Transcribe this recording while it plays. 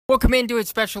Welcome into a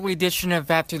special edition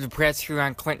of After the Press here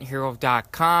on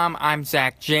ClintonHero.com. I'm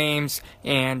Zach James,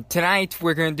 and tonight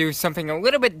we're going to do something a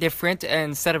little bit different.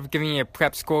 Instead of giving you a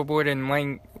prep scoreboard and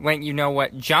letting you know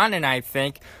what John and I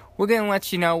think, we're going to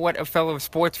let you know what a fellow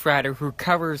sports writer who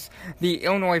covers the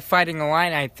Illinois Fighting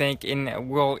Illini think, and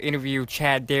we'll interview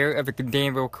Chad Dare of the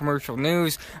Danville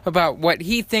Commercial-News about what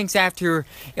he thinks after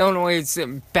Illinois'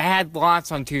 bad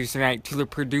loss on Tuesday night to the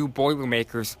Purdue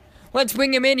Boilermakers. Let's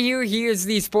bring him in here. He is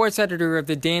the sports editor of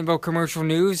the Danville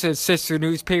Commercial-News, a sister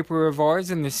newspaper of ours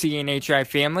in the CNHI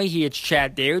family. He is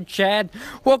Chad Dare. Chad,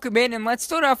 welcome in, and let's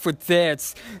start off with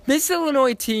this. This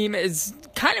Illinois team is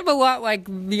kind of a lot like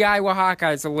the Iowa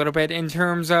Hawkeyes a little bit in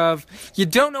terms of you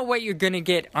don't know what you're going to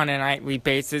get on a nightly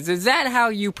basis. Is that how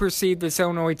you perceive this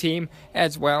Illinois team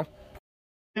as well?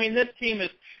 I mean, this team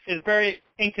is very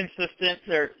inconsistent.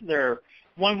 They're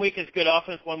 1 week is good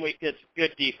offense, 1 week it's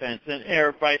good defense,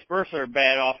 or vice versa, or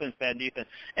bad offense, bad defense.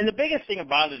 And the biggest thing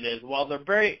about it is, while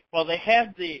they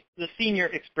have the senior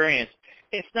experience,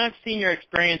 it's not senior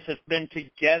experience that's been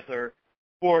together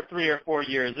for 3 or 4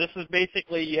 years. This is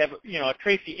basically, you have a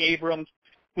Tracy Abrams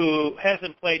who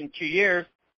hasn't played in 2 years.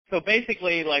 So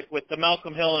basically, like with the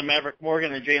Malcolm Hill and Maverick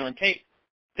Morgan and Jalen Tate,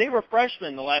 they were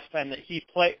freshmen the last time that he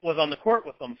was on the court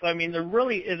with them. So I mean, there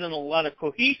really isn't a lot of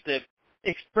cohesive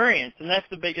experience, and that's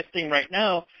the biggest thing right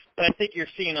now that I think you're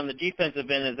seeing on the defensive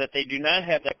end is that they do not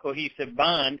have that cohesive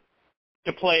bond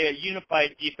to play a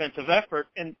unified defensive effort,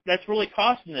 and that's really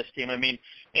costing this team. I mean,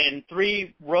 in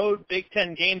 3 road Big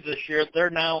Ten games this year, they're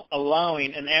now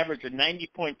allowing an average of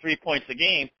 90.3 points a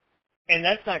game, and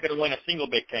that's not going to win a single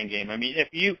Big Ten game. I mean, if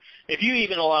you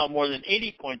even allow more than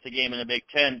 80 points a game in a Big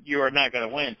Ten, you are not going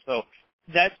to win. So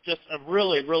that's just a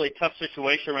really, really tough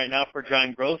situation right now for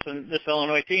John Gross and this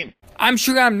Illinois team. I'm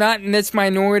sure I'm not in this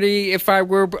minority if I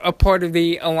were a part of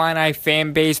the Illini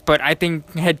fan base, but I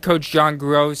think head coach John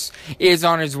Gross is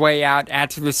on his way out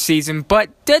after the season.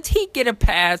 But does he get a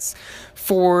pass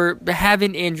for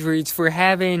having injuries, for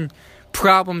having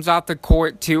problems off the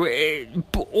court too,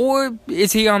 or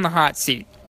is he on the hot seat?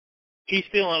 He's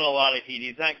feeling a lot of heat.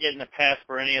 He's not getting a pass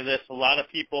for any of this. A lot of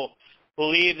people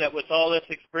believe that with all this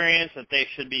experience that they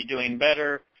should be doing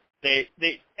better.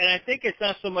 And I think it's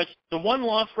not so much the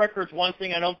one-loss record is one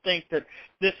thing. I don't think that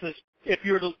this is if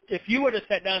you were to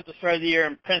sit down at the start of the year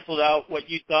and penciled out what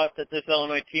you thought that this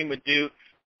Illinois team would do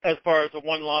as far as a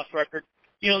one-loss record,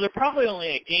 they're probably only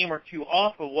a game or two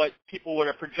off of what people would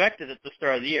have projected at the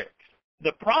start of the year.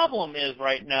 The problem is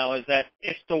right now is that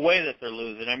it's the way that they're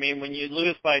losing. I mean, when you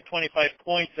lose by 25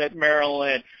 points at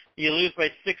Maryland, you lose by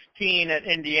 16 at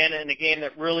Indiana in a game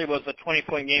that really was a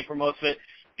 20-point game for most of it,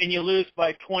 and you lose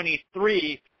by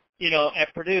 23,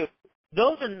 at Purdue.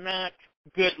 Those are not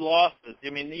good losses. I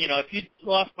mean, if you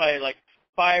lost by like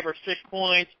 5 or 6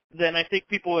 points, then I think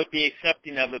people would be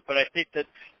accepting of it. But I think that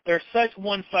they're such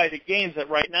one-sided games that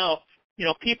right now,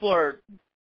 people are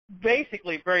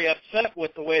basically very upset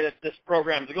with the way that this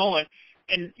program's going.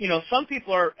 And, some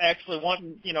people are actually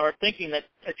are thinking that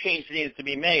a change needs to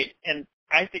be made. And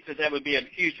I think that would be a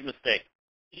huge mistake.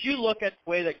 As you look at the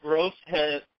way that Gross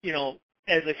has,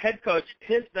 as a head coach,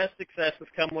 his best success has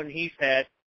come when he's had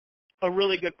a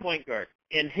really good point guard.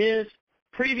 In his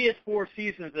previous 4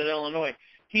 seasons at Illinois,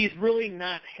 he's really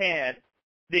not had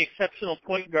the exceptional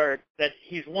point guard that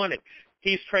he's wanted.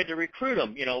 He's tried to recruit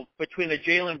him, between the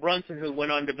Jalen Brunson, who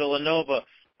went on to Villanova,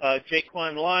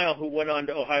 Jaquan Lyle, who went on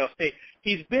to Ohio State.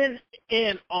 He's been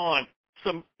in on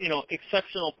some,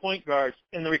 exceptional point guards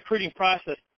in the recruiting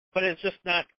process, but it's just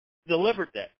not delivered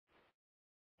that.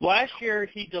 Last year,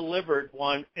 he delivered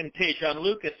one in Tajon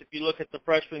Lucas, if you look at the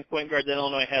freshman point guard that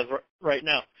Illinois has right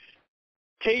now.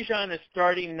 Tajon is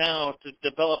starting now to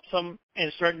develop some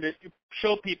and starting to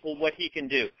show people what he can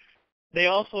do. They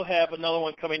also have another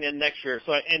one coming in next year.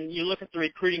 And you look at the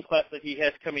recruiting class that he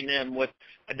has coming in with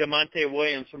DeMonte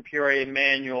Williams from Peoria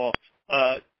Emmanuel,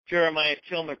 Jeremiah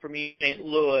Tillman from East St.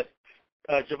 Louis,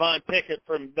 Javon Pickett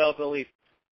from Belleville East.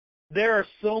 There are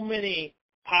so many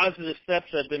positive steps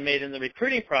that have been made in the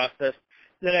recruiting process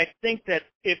that I think that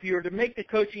if you were to make the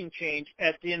coaching change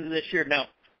at the end of this year, now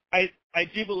I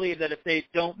do believe that if they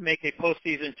don't make a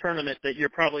postseason tournament that you're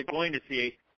probably going to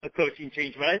see a coaching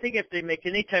change. But I think if they make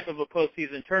any type of a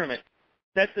postseason tournament,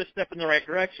 that's a step in the right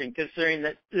direction, considering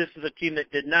that this is a team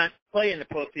that did not play in the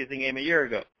postseason game a year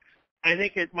ago. I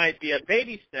think it might be a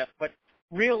baby step, but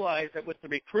realize that with the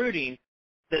recruiting,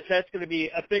 that's going to be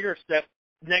a bigger step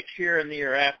next year and the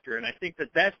year after. And I think that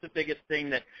that's the biggest thing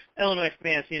that Illinois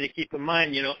fans need to keep in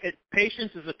mind.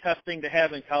 Patience is a tough thing to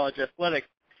have in college athletics,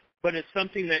 but it's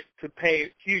something that could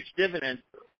pay huge dividends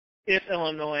if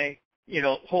Illinois,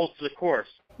 holds the course.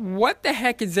 What the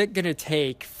heck is it going to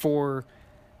take for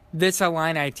this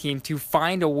Illini team to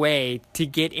find a way to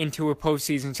get into a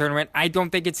postseason tournament. I don't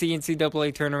think it's the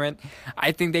NCAA tournament.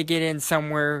 I think they get in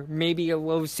somewhere, maybe a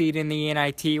low seed in the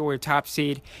NIT or a top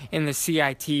seed in the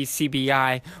CIT,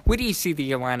 CBI. Where do you see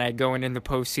the Illini going in the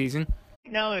postseason?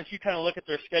 Now, as you kind of look at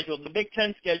their schedule, the Big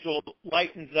Ten schedule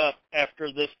lightens up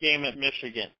after this game at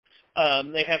Michigan.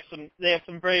 They have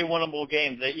some very winnable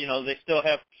games. They still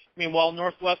have. I mean, while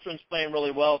Northwestern's playing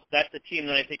really well, that's a team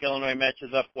that I think Illinois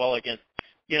matches up well against.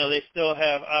 They still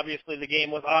have obviously the game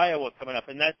with Iowa coming up,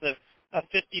 and that's a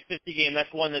 50-50 game.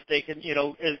 That's one that they can,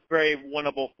 is very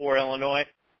winnable for Illinois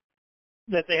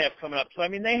that they have coming up. So I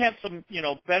mean, they have some,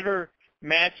 better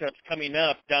matchups coming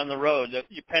up down the road,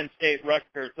 Penn State,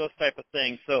 Rutgers, those type of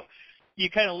things. So you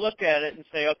kind of look at it and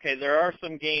say, okay, there are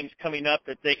some games coming up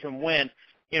that they can win,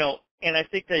 and I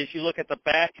think that as you look at the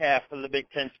back half of the Big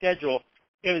Ten schedule,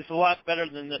 it was a lot better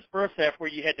than this first half where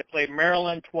you had to play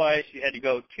Maryland twice, you had to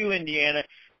go to Indiana,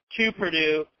 to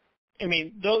Purdue. I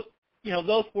mean,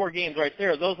 those 4 games right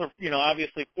there, those are,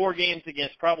 obviously 4 games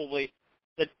against probably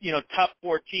the, top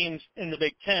 4 teams in the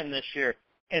Big Ten this year.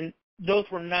 And those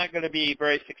were not going to be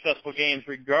very successful games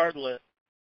regardless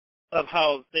of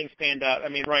how things panned out. I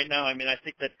mean, right now, I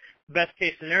think that best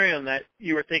case scenario in that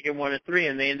you were thinking 1-3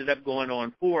 and they ended up going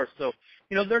 0-4. So,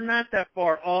 they're not that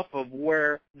far off of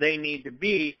where they need to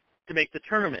be to make the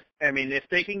tournament. I mean, if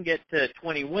they can get to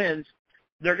 20 wins,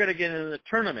 they're going to get into the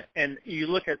tournament. And you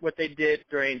look at what they did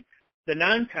during the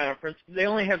non-conference, they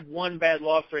only had one bad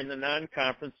loss during the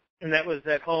non-conference, and that was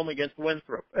at home against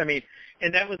Winthrop. I mean,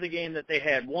 and that was a game that they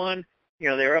had won. They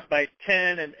were up by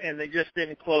 10, and they just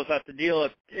didn't close out the deal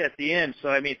at the end. So,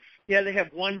 I mean, yeah, they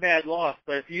have one bad loss,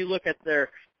 but if you look at the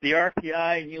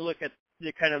RPI and you look at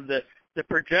the kind of the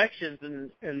projections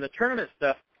and the tournament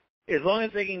stuff, as long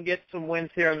as they can get some wins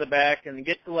here on the back and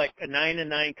get to like a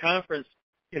 9-9 conference,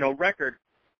 record,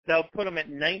 that'll put them at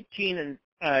 19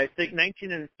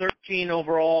 and 13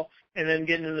 overall, and then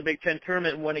get into the Big Ten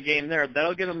tournament and win a game there.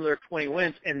 That'll get them their 20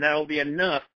 wins, and that'll be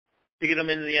enough to get them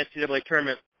into the NCAA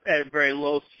tournament at a very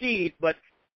low seed, but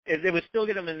it would still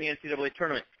get them in the NCAA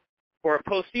tournament. For a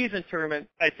postseason tournament,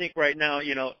 I think right now,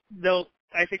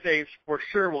 I think they for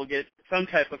sure will get some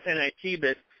type of NIT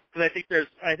bid, because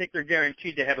I think they're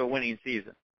guaranteed to have a winning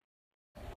season.